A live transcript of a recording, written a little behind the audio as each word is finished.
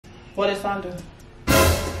What did son do?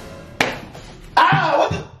 Ah, what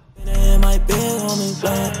the? My big homie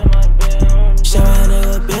blood. Show a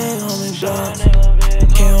nigga big homie blood.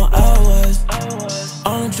 Came on out west,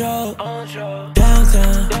 on the drug,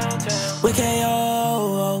 downtown, with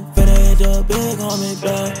KO. Finna hit the big homie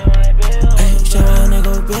blood. Hey, show a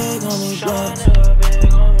nigga big homie blood.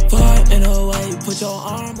 Far in a way, put your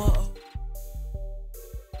arm up.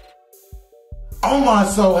 On my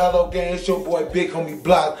soul, hello gang, it's your boy Big Homie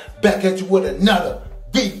Block, back at you with another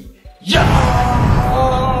video.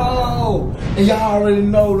 And y'all already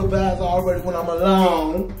know the vibes already when I'm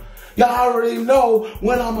alone. Y'all already know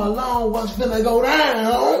when I'm alone what's finna go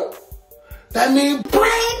down. That means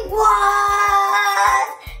prank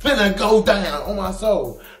what? Finna go down on my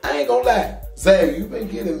soul. I ain't gonna lie. Zay, you been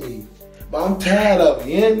getting me. But I'm tired of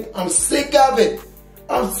it, and I'm sick of it.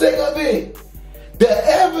 I'm sick of it. The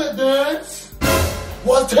evidence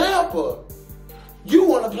was tampered. You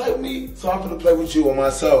wanna play with me, so I'm gonna play with you on my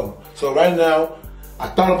soul. So right now, I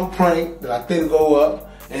thought of a prank that I think go up,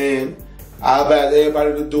 and I've asked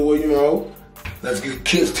everybody to do it, you know. Let's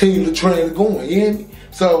continue the train going, you hear me?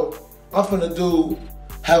 So I'm finna do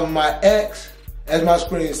having my ex as my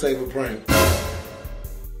screensaver prank.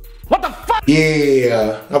 What the fuck?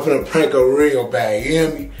 Yeah, I'm finna prank her real bad, you hear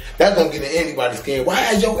me? That's gonna get in anybody's skin. Why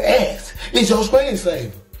is your ex? It's your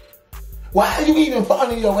screensaver. Why are you even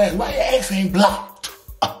following your ex? Why your ex ain't blocked?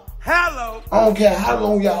 Hello. I don't care how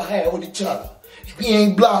long y'all had with each other. If he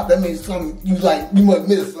ain't blocked, that means something you must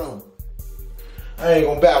miss something. I ain't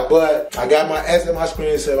gonna bow, but I got my ex in my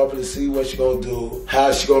screensaver up to see what she gonna do,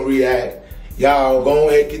 how she gonna react. Y'all go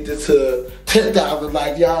ahead and get this to 10,000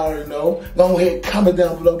 like y'all already know. Go ahead and comment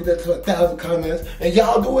down below, get that to 1,000 comments, and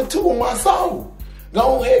y'all do it too on my soul.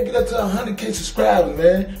 Go ahead and get that to 100K subscribers,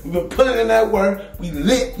 man. We've been putting in that work. We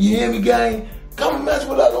lit, you hear me, gang? Come and mess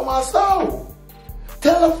with us on my soul.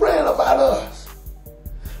 Tell a friend about us.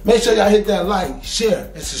 Make sure y'all hit that like, share,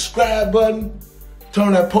 and subscribe button.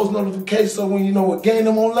 Turn that post notification so when you know what game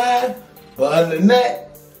I'm online. But other than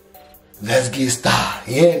that, let's get started.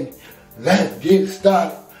 You hear me? Let's get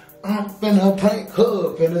started. I'm finna prank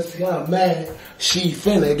her, finna see how mad she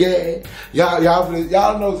finna get. Y'all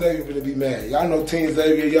know Xavier finna be mad. Y'all know Team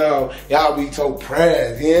Xavier, y'all be so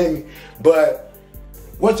proud, you hear me? But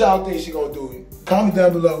what y'all think she gonna do? Comment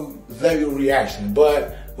down below Xavier reaction.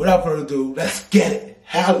 But without further ado, let's get it.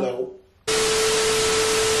 Hello.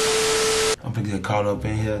 I'm gonna get caught up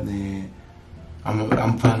in here, then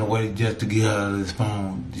I'm finding a way just to get her this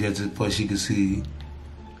phone, just so she can see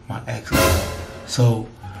my ex. So,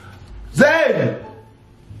 Zay!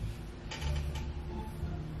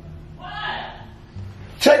 What?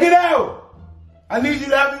 Check it out! I need you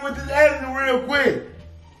to help me with this editing real quick.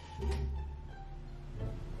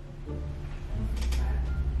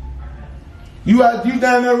 You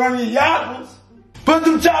down there running your yappers? Put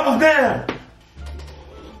them choppers down!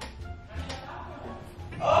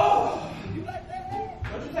 Oh, you like that?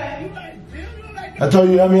 What you say? You like that? I told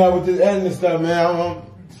you to help me out with this editing stuff, man.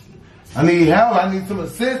 I need help. I need some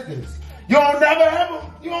assistance. You don't never help me.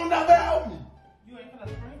 You don't never help me. You ain't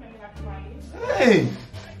gonna scream at me like you right. Hey,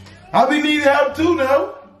 I be needing help too,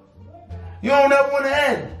 though. You don't never want to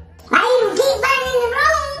edit. Why you keep running in the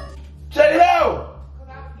room? Check it out.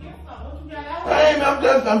 Hey, Hey,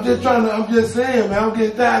 man, I'm just saying, man, I'm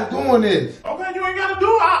getting tired of doing this. Okay, you ain't gotta do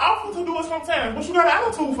it. I offer to do it sometimes. What you got an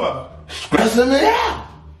attitude for? Stressing me out.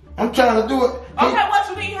 I'm trying to do it. Okay, what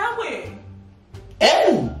you need help with?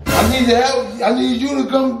 Hey, I need your help. I need you to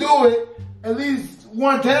come do it at least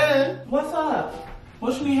one time. What's up?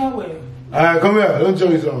 What you need help with? All right, come here. Let me show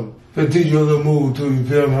you something. I'm gonna teach you a little move too, you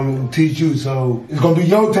feel me? I'm gonna teach you, so it's gonna be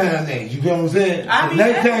your time next, you feel what I'm saying? The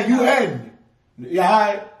next time you edit. You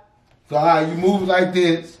alright? So alright, you move like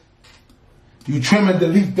this. You trim and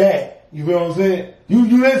delete that. You feel what I'm saying?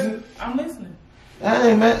 You listen? I'm listening.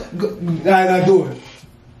 Alright, man. Alright, now do it.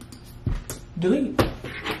 Delete.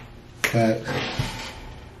 Facts.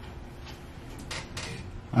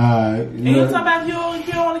 Alright. And you talk about you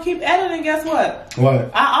don't want to keep editing, guess what?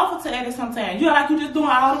 What? I offer to edit sometimes. You like you just doing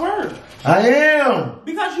all the work. I am.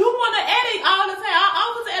 Because you want to edit all the time. I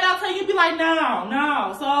offer to edit, I'll tell you, be like,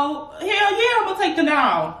 no. So, hell yeah, I'm going to take the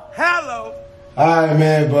no. Hello. Alright,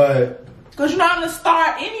 man, but. Because you know I'm going to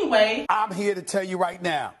start anyway. I'm here to tell you right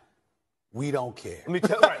now, we don't care. Let me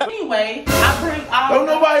tell you. Anyway, I bring all. Don't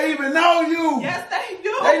nobody even know you. Yes, they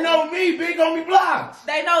do. They know me, Big Homie Blocks.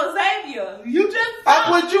 They know Xavier. You just.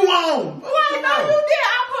 I put you on. Well, no, you did.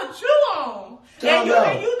 I put you on. Tell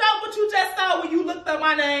And you know what you just saw when you looked up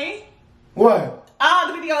my name? What? All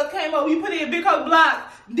the videos came up. You put in Big Homie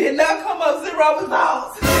Blocks. Did not come up 0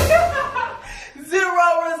 results. 0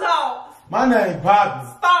 results. My name Poppy.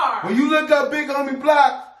 Star. When you look up Big Homie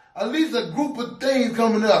Block, at least a group of things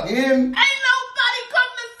coming up. You hear me? Ain't nobody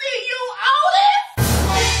come to see you,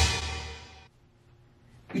 Otis.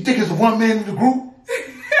 You think it's one man in the group?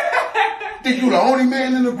 Think you the only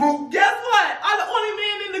man in the group? Guess what? I'm the only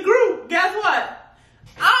man in the group. Guess what?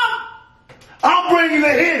 I'm bringing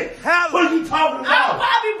it here. What are you talking I'm about?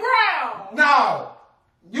 Bobby Brown. No.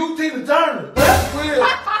 You Tina Turner. That's real.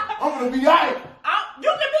 I'm gonna be Ike. You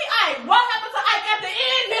can be Ike. What happened to Ike at the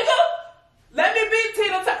end, nigga? Let me be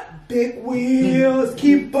Tina Turner. Big wheels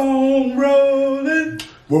keep on rolling.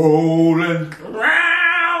 Rolling.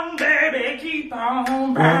 Round, baby, keep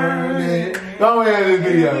on burning. Go ahead and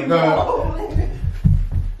video.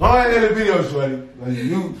 Go ahead and video, shorty. No, I'm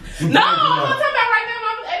gonna come back right now.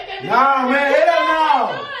 Nah, man, hell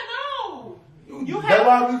no. You That's have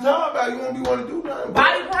what I be talking about. You won't be want to do nothing.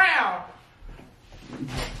 Bobby Brown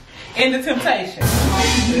in the Temptation.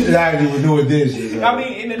 Exactly, with new edition. I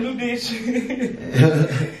mean, in the new edition.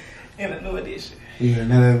 In the new edition. Yeah,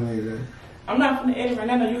 that made that. I'm not from the edit right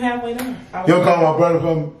now. No, you halfway done. You call my brother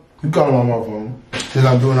from me? You call him on my phone. Since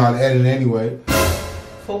I'm doing all the editing anyway.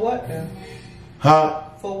 For what then? Huh?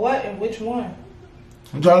 For what and which one?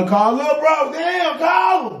 I'm trying to call little bro. Damn,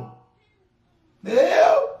 call him. The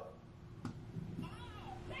hell?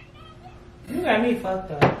 You got me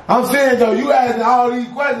fucked up. I'm saying though, you asking all these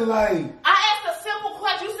questions like. I asked a simple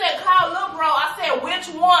question. You said call little bro. I said which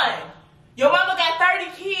one? Your mama got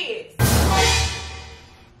 30 kids.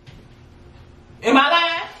 Am I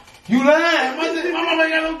lying? You lying? My mama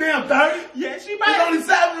ain't got no damn 30. Yeah, she There's only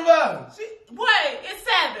 7 of us. Wait, it's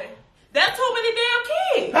 7. That's too many damn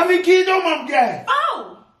kids. How many kids your mama got?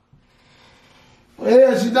 4. Well,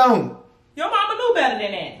 hell, she don't. Your mama knew better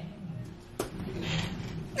than that.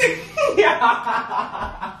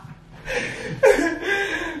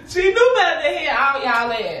 She knew better than hear all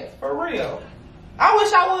y'all ass. For real. I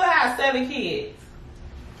wish I would have 7 kids.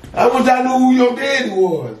 I wish I knew who your daddy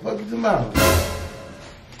was. Fuck you about.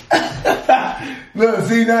 Look,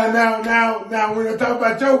 see now when I talk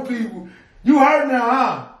about your people, you hurt now,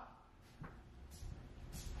 huh?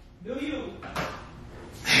 Do you?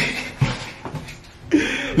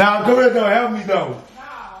 Now come here though, help me though.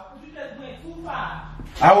 No, you just went too far.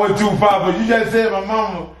 I went too far, but you just said my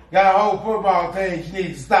mama got a whole football team, she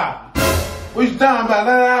needs to stop. What you talking about?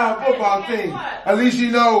 Let her have a football team. At least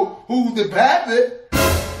you know who's the pappy.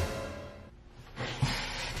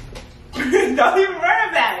 Don't even worry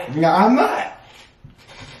about it. Yeah, I'm not.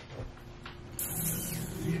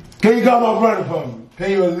 Can you call my brother for me?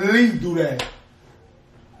 Can you at least do that?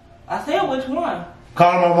 I said which one?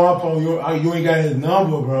 Call my mom phone. You ain't got his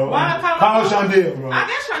number, bro. Why Call Shondell, bro. I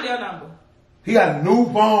got Shondell's number. He got a new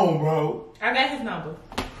phone, bro. I got his number.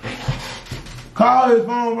 Call his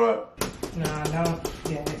phone, bro. No, I don't.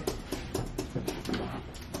 Yeah.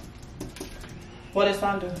 What is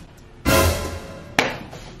Sonda?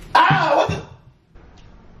 Ah, what the?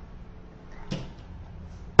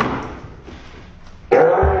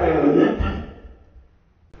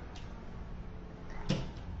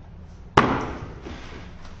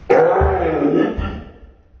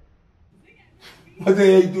 What the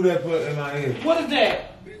hell you do that for in my head? What is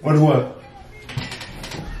that? What?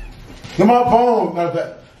 Get my phone, matter of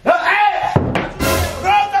fact. Hey!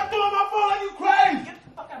 Girl, stop doing my phone like you crazy! Get the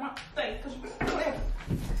fuck out of my face.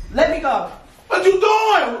 Let me go. What you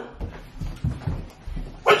doing?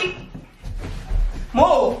 What you?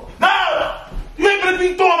 Move. No! You ain't gonna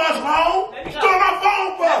be throwing my phone! Let me go. Throwing my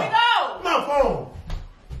phone for? Let me go. My phone.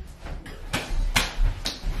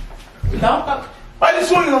 Don't fuck. Why you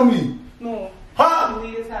swinging on me? No. Huh?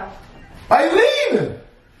 Leave this house. Why you leaving?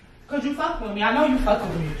 Cause you fucking with me. I know you fucking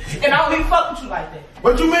with me. And I don't even fuck with you like that.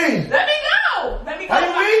 What you mean? Let me go. Let me go. Why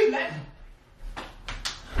you leave?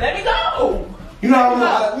 Let me go. You know I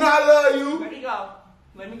love you. Let me go.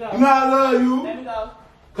 Let me go. You know I love you. Let me go.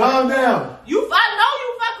 Calm down. I know you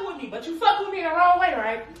fucking with me, but you fucking with me the wrong way,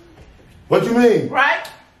 right? What you mean? Right?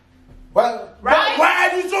 What? Right? Why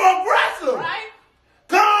are you so aggressive? Right?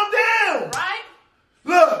 Calm down. Right?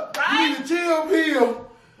 Look, Right? you need a chill pill.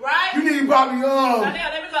 Right? You need probably Now, let me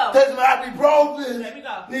go. take some ibuprofen. Let me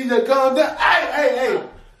go. Need to calm down. Hey.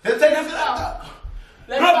 Just take Let me go.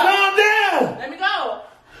 Let me Bro, go. calm down. Let me go.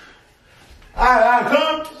 All right,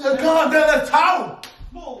 calm down. Let's talk.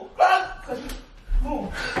 Move. Bro. Move.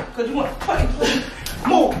 Cause you want to fucking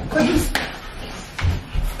move. Cause you.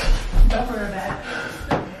 Don't worry about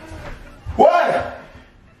it. What?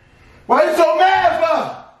 Why you so mad for?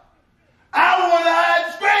 I want to have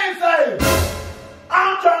the screensaver.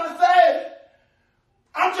 I'm trying to save it.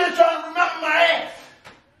 I'm just trying to remember my ass.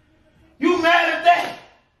 You mad at that?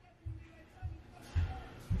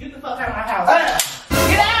 Get the fuck out of my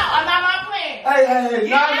Hey,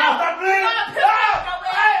 no, stop playing. Hey,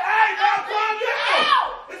 no, calm down.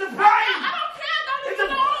 It's a prank. I don't care. It's a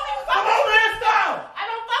come over here, stop. I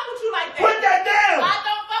don't fuck with you like that. Put that down. I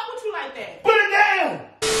don't fuck with you like that. Put it down.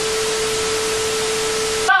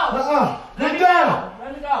 No. Put it down. Let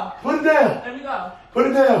me go. Put it down. Let me go. Put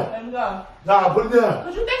it down. Let me go. Nah, put it down.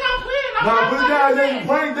 Cause you think I'm playing? I'm Nah, not put it down. playing. Then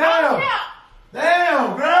bring it down. Yeah.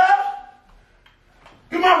 Damn, girl.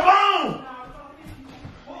 Give my phone.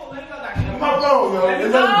 Oh, let me go back here. Give my phone, yo. Let me It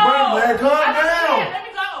go. doesn't bring, man. Calm down. Let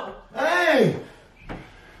me go. Hey.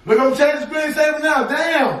 Look, I'm changing the screensaver now.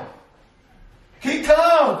 Damn. Keep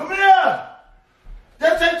calm. Come here.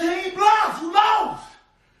 That's 18 blocks. You lost.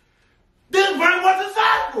 This bring was a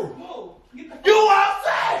cycle. You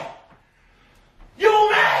upset. You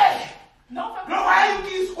mad. No, Why you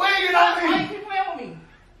keep swinging on why you me? keep playing with me?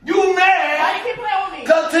 You Why you mad. keep playing with me?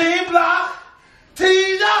 Cause team block.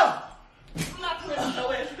 Tease up. I'm not playing with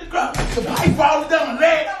your ass. The pipe falling down my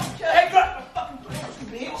leg. Hey, girl.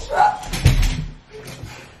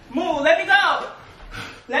 Move. Let me go.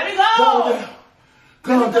 Let me go. Calm down.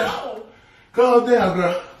 Calm Let me down. go. Calm down,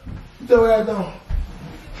 girl. Put your ass down.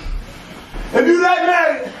 If you like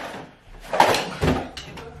married,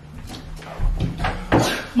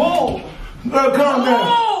 Move. girl, calm down.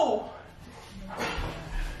 Move.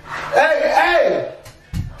 Hey.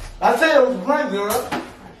 I said it was a prank, girl.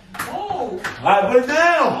 Move. All right, put it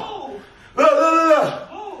down. Move.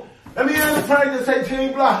 Look. Move. Let me hear the prank that say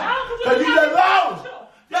team block. No, Cause you just lost. Move.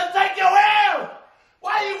 Just take your L.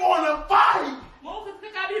 Why you wanna fight? Cause you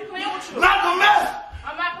think I be playing with you. Not a mess.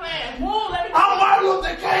 I'm not playing. Move. Let me go. I'm Martin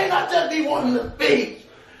Luther King. I just be wanting to beat.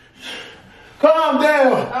 Calm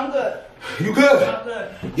down. I'm good. You good? I'm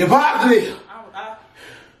good. You're positive.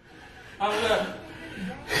 I'm good.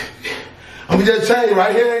 I'm gonna just tell you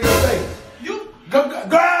right here in your face. You.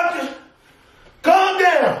 Girl, calm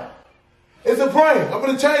down. It's a prank. I'm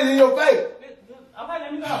gonna change in your face. Okay,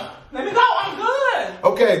 let me go. Let me go. I'm good.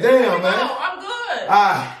 Okay, damn, No, man. I'm good.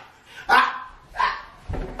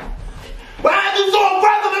 Why are you so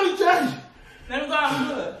aggressive? Let me change. Let me go. I'm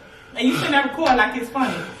good. And you sitting there recording like it's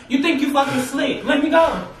funny. You think you fucking slick. Let me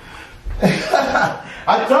go.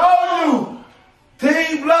 I told you.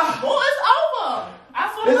 Team block. Well, it's over.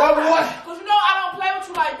 I swear It's to over God. what? Because you know I don't play with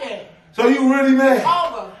you like that. So you really mad? It's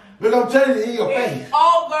over. Look, I'm changing in your face. It's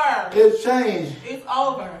over. It's changed. It's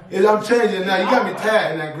over. I'm changing now. You got me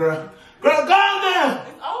tired now, girl. Girl, calm down.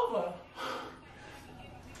 It's over.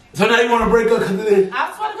 So now you want to break up because of this?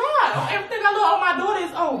 I swear to God. Everything I do on my daughter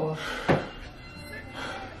is over.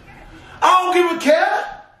 I don't give a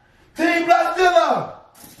care. Team block still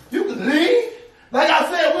up. You can leave. Like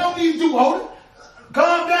I said, we don't need you, hold it.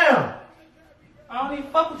 Calm down. I don't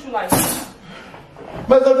even fuck with you like that.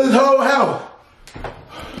 Mess up this whole house.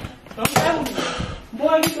 Don't play with me.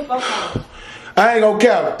 Boy, you the fuck out. I ain't gonna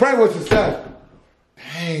care. Prank was successful.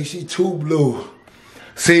 Dang, she too blue.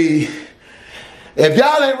 See, if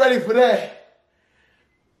y'all ain't ready for that,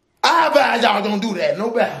 I advise y'all don't do that. No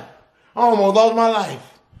better. I almost lost my life.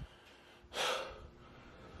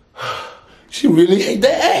 She really hate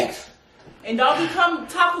that ex. And don't be come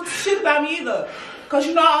talking shit about me either. Cause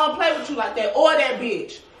you know I don't play with you like that. Or that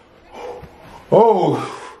bitch. Oh.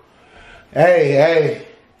 Hey.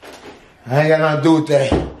 I ain't got nothing to do with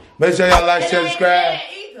that. Make sure y'all like, share, subscribe.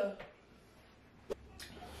 Either.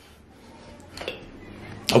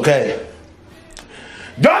 Okay.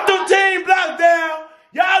 Don't do team block down.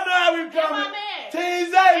 Y'all know how we Am coming. I mad? Team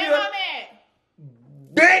Am ZAVIA. I mad?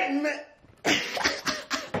 Big man.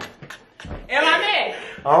 Am I mad?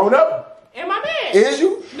 I don't know. Am I mad? Is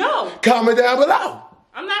you? No. Comment down below.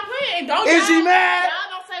 I'm not playing. Don't Is she mad?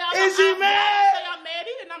 Y'all don't say I'm Is she mad? Y'all don't say I'm mad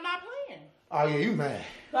either, and I'm not playing. Oh yeah, you mad.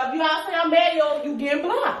 So if y'all say I'm mad, you getting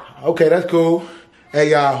blocked. Okay, that's cool.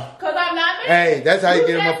 Hey y'all. Cause I'm not mad. Hey, that's how you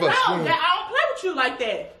get said him up for no, screen. that I don't play with you like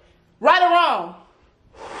that. Right or wrong?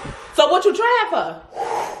 So what you trying for?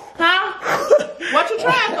 Huh? What you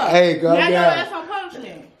trying for? Hey, calm now your down. ass on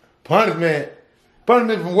punishment. Punishment?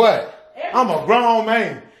 Punishment for what? I'm a grown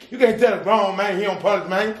man. You can't tell a grown man he on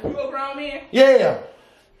punishment. You a grown man? Yeah.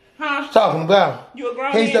 Huh? Talking about. You a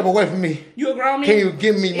grown Can you man? step away from me? You a grown man? Can you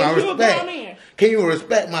give me my Is you a respect? grown man? Can you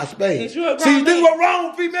respect my space? Is you a grown See, this is man? what wrong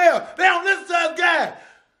with females. They don't listen to us guys.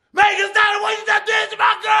 Megan, stop the way you just did to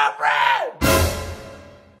my girlfriend.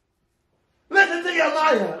 Listen to your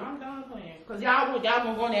mother. I'm done playing. Cause y'all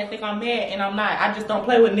gonna go in there and think I'm mad, and I'm not. I just don't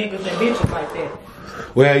play with niggas and bitches like that.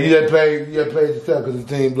 Well, you just played yourself because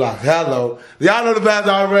the team blocked. Hello. Y'all know the vibes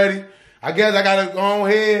already. I guess I gotta go on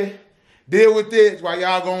here, deal with this while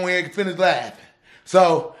y'all go on here and finish laughing.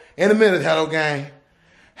 So, in a minute, hello gang.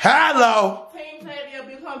 Hello. Team ZAVIA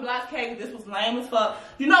become Black Cake. This was lame as fuck.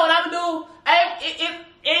 You know what I'm gonna do? It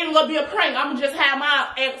ain't gonna be a prank. I'm gonna just have my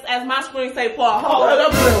ex as my screensaver for a whole.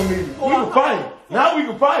 Don't play on me. We can fight. Now we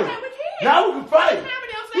can fight. Okay, we can. Now we can fight.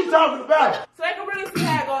 What you talking about? So they can really see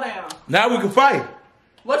how it go down. Now we can fight.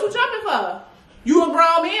 What you jumping for? You a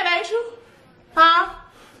grown man, ain't you? Huh?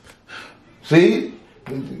 See?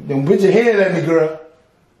 Don't put your hand at me, girl.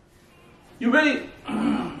 You really?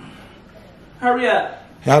 Hurry up.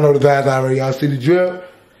 Y'all know the vibes already. Y'all see the drill?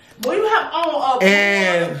 Boy, you have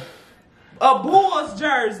on a Bulls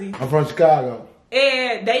jersey. I'm from Chicago.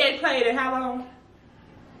 And they ain't played in how long?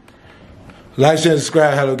 Like, share,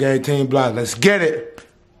 subscribe. Hello, Gang Team Block. Let's get it.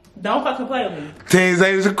 Don't fucking play with me. Team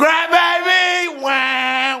ZAVIA, subscribe, baby.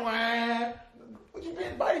 Wah, wah. What you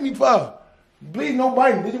been biting me for? Bleeding, no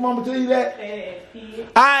biting. Did your mama tell you that? All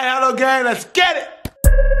All right, hello, gang. Let's get it.